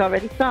haven't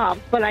already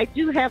solved, but I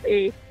do have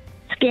a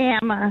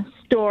scam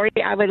story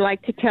I would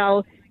like to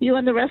tell you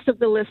and the rest of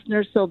the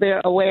listeners so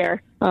they're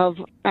aware of.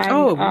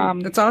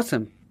 That's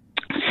awesome.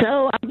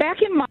 So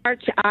back in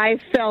March, I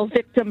fell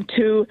victim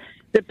to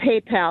the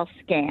PayPal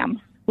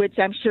scam, which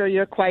I'm sure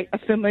you're quite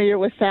familiar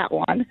with that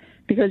one,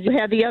 because you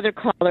had the other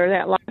caller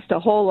that lost a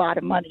whole lot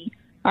of money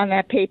on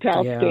that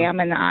PayPal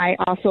scam, and I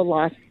also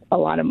lost a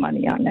lot of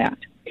money on that.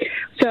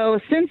 So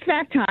since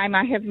that time,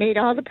 I have made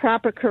all the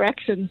proper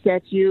corrections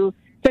that you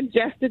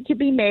suggested to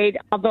be made,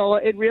 although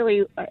it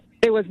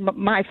was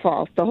my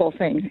fault, the whole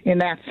thing, in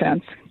that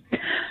sense.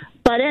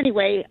 But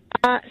anyway,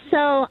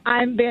 so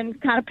I've been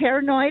kind of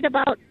paranoid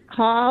about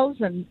calls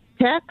and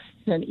texts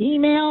and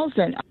emails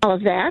and all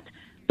of that,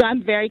 so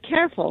I'm very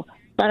careful.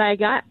 But I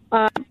got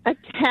a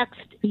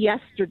text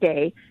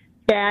yesterday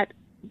that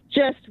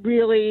just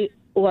really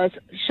was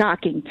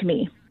shocking to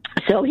me.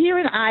 So here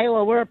in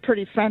Iowa, we're a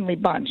pretty friendly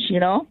bunch,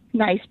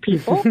 nice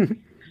people.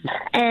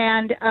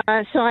 And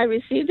so I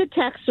received a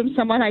text from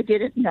someone I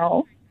didn't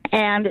know,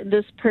 and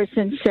this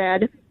person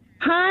said,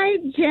 "Hi,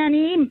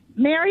 Jenny,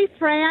 Mary,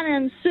 Fran,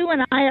 and Sue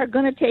and I are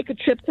going to take a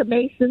trip to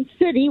Mason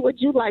City. Would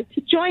you like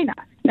to join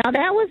us?" Now,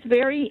 that was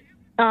very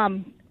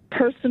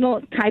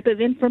personal type of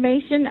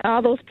information,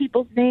 all those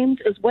people's names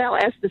as well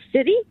as the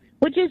city,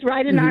 which is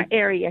right in our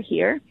area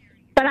here.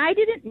 But I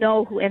didn't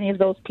know who any of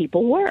those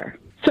people were.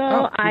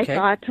 So I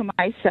thought to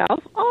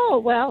myself,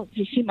 oh, well,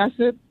 she must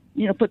have,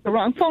 put the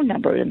wrong phone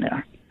number in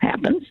there.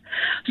 Happens.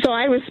 So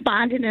I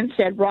responded and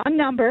said, wrong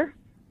number.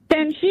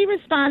 Then she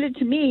responded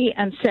to me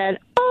and said,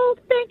 oh,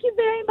 thank you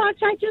very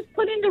much. I just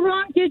put in the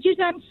wrong digit.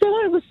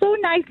 It was so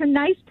nice, a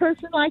nice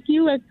person like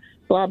you, and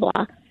blah,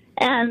 blah.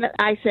 And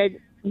I said,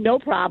 no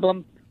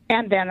problem.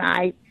 And then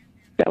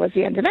that was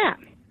the end of that.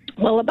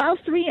 Well, about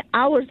 3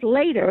 hours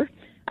later,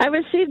 I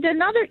received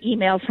another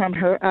email from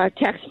her,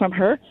 text from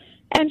her,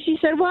 and she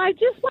said, well, I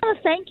just want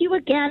to thank you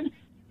again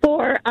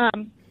for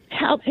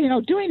help,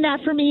 doing that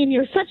for me, and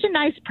you're such a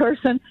nice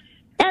person.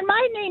 And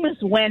my name is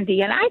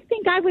Wendy, and I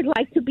think I would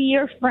like to be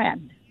your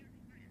friend.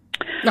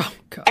 Oh,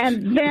 gosh.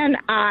 And then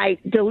I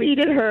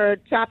deleted her,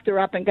 chopped her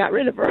up, and got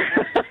rid of her.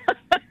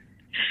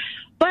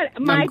 But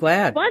I'm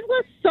glad. What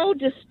was so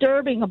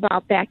disturbing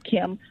about that,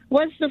 Kim,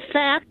 was the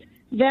fact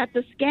that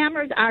the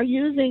scammers are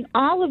using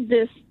all of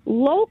this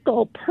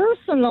local,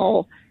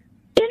 personal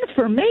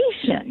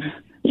information.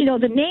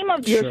 The name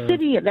of your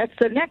city, that's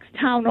the next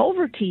town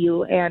over to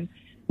you, and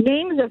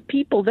names of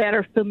people that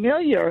are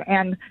familiar,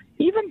 and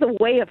even the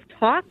way of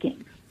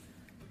talking.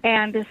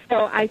 And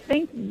so I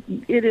think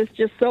it is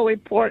just so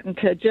important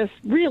to just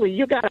really,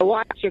 you got to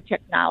watch your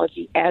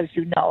technology, as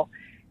you know.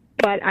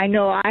 But I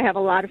know I have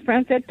a lot of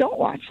friends that don't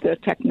watch their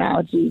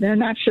technology. They're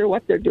not sure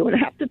what they're doing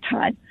half the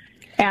time.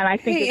 And I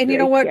think it's and you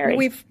know what?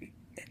 scary.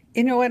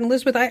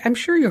 Elizabeth, I'm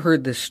sure you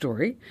heard this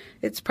story.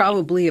 It's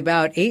probably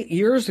about 8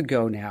 years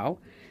ago now.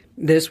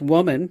 This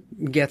woman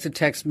gets a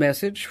text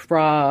message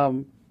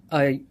from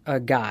a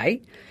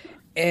guy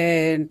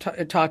and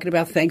talking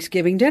about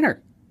Thanksgiving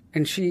dinner.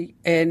 And she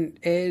and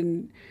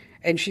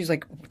she's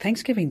like,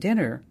 Thanksgiving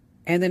dinner?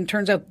 And then it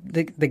turns out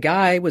the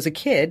guy was a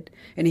kid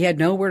and he had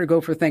nowhere to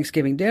go for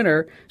Thanksgiving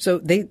dinner. So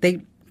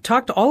they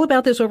talked all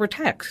about this over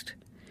text.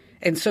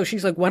 And so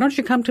she's like, why don't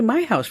you come to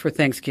my house for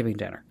Thanksgiving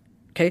dinner?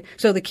 Okay.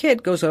 So the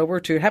kid goes over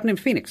to, it happened in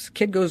Phoenix.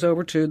 Kid goes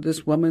over to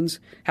this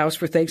woman's house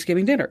for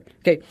Thanksgiving dinner.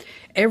 Okay.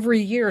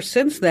 Every year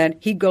since then,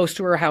 he goes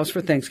to her house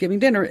for Thanksgiving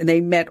dinner and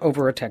they met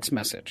over a text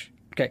message.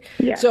 Okay.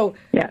 Yeah.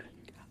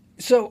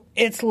 So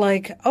it's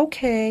like,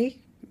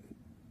 okay,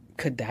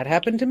 could that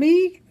happen to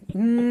me?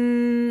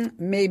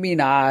 Maybe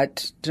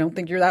not. Don't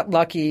think you're that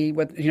lucky.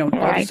 All of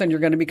a sudden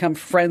you're going to become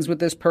friends with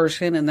this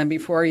person. And then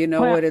before you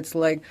know it, it's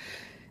like,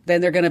 Then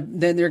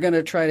they're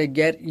gonna try to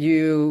get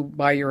you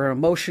by your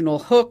emotional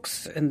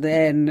hooks, and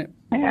then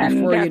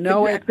before you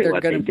know it,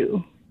 they're gonna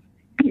do.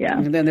 Yeah.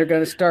 And then they're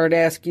gonna start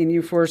asking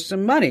you for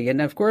some money,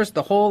 and of course,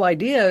 the whole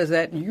idea is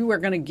that you are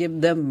gonna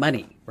give them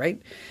money, right?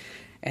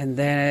 And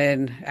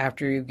then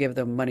after you give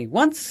them money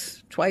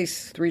once,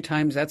 twice, 3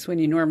 times, that's when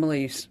you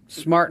normally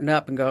smarten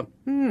up and go,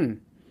 I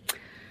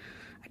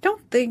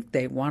don't think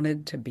they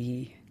wanted to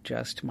be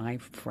just my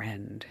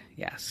friend.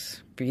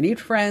 Yes, if you need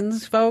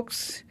friends,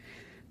 folks,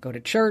 go to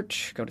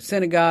church, go to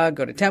synagogue,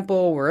 go to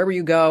temple, wherever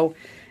you go,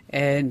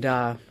 and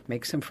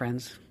make some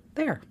friends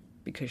there.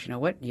 Because you know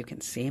what? You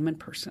can see them in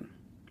person.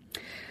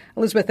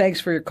 Elizabeth, thanks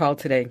for your call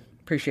today.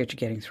 Appreciate you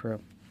getting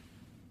through.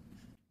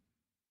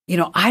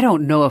 I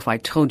don't know if I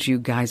told you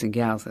guys and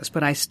gals this,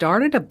 but I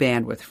started a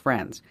band with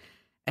friends,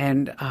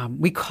 and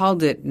we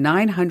called it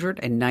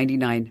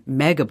 999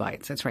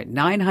 megabytes. That's right,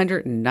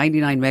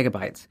 999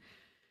 megabytes.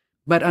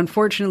 But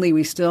unfortunately,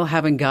 we still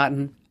haven't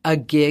gotten a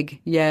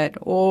gig yet?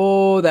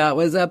 Oh, that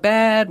was a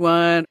bad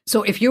one.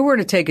 So if you were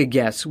to take a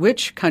guess,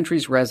 which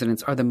country's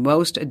residents are the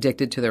most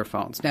addicted to their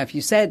phones? Now, if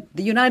you said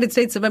the United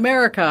States of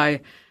America,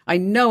 I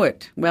know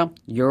it. Well,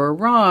 you're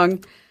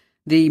wrong.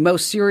 The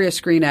most serious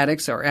screen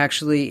addicts are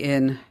actually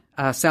in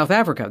South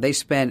Africa. They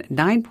spend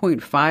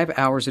 9.5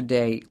 hours a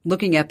day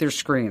looking at their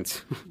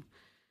screens.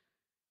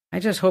 I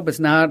just hope it's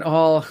not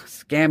all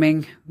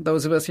scamming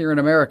those of us here in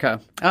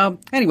America.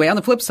 Anyway, on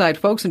the flip side,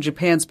 folks in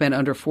Japan spend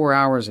under 4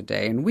 hours a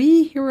day, and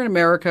we here in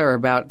America are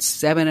about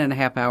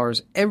 7.5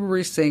 hours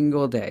every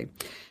single day.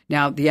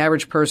 Now, the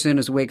average person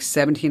is awake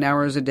 17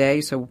 hours a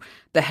day, so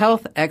the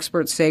health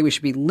experts say we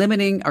should be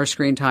limiting our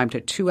screen time to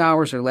 2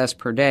 hours or less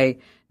per day,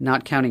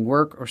 not counting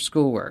work or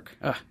schoolwork.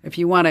 If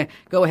you want to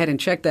go ahead and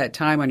check that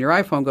time on your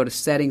iPhone, go to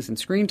Settings and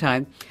Screen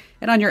Time.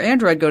 And on your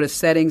Android, go to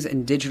Settings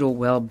and Digital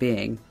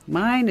Well-Being.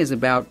 Mine is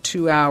about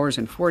 2 hours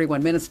and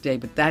 41 minutes a day,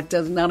 but that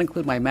does not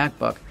include my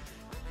MacBook.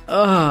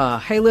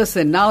 Hey,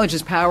 listen, knowledge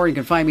is power. You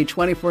can find me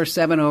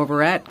 24/7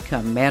 over at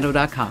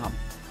Commando.com.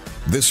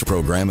 This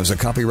program is a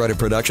copyrighted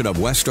production of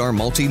Westar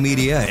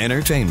Multimedia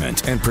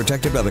Entertainment and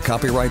protected by the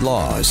copyright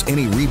laws.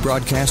 Any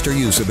rebroadcast or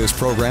use of this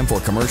program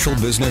for commercial,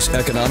 business,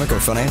 economic, or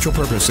financial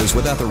purposes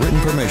without the written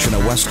permission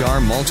of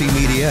Westar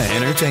Multimedia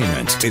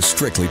Entertainment is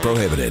strictly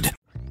prohibited.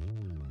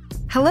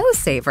 Hello,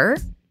 saver.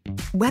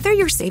 Whether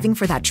you're saving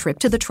for that trip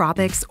to the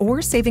tropics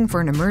or saving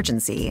for an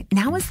emergency,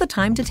 now is the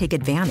time to take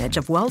advantage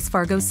of Wells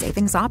Fargo's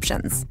savings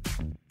options.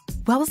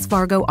 Wells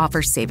Fargo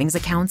offers savings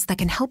accounts that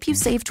can help you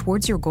save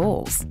towards your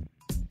goals.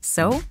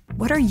 So,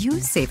 what are you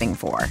saving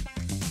for?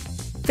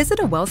 Visit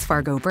a Wells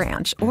Fargo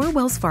branch or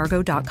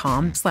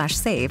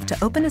wellsfargo.com/save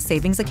to open a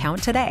savings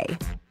account today.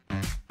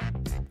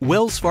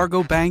 Wells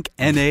Fargo Bank,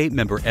 N.A.,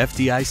 member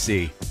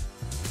FDIC.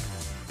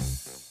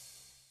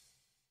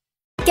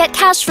 Get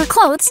cash for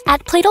clothes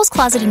at Plato's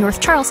Closet in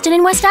North Charleston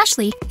and West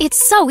Ashley.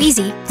 It's so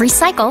easy.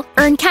 Recycle,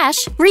 earn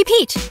cash,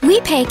 repeat.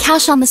 We pay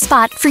cash on the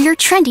spot for your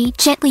trendy,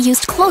 gently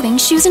used clothing,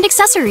 shoes, and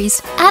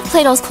accessories. At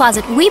Plato's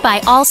Closet, we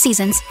buy all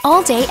seasons,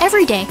 all day,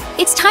 every day.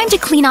 It's time to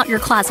clean out your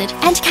closet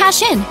and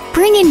cash in.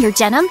 Bring in your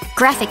denim,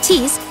 graphic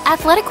tees,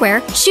 athletic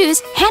wear,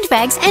 shoes,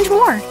 handbags, and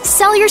more.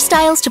 Sell your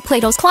styles to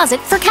Plato's Closet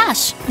for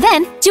cash.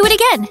 Then, do it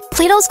again.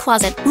 Plato's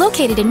Closet,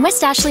 located in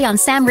West Ashley on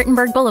Sam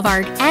Rittenberg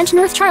Boulevard and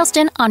North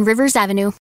Charleston on Rivers Avenue.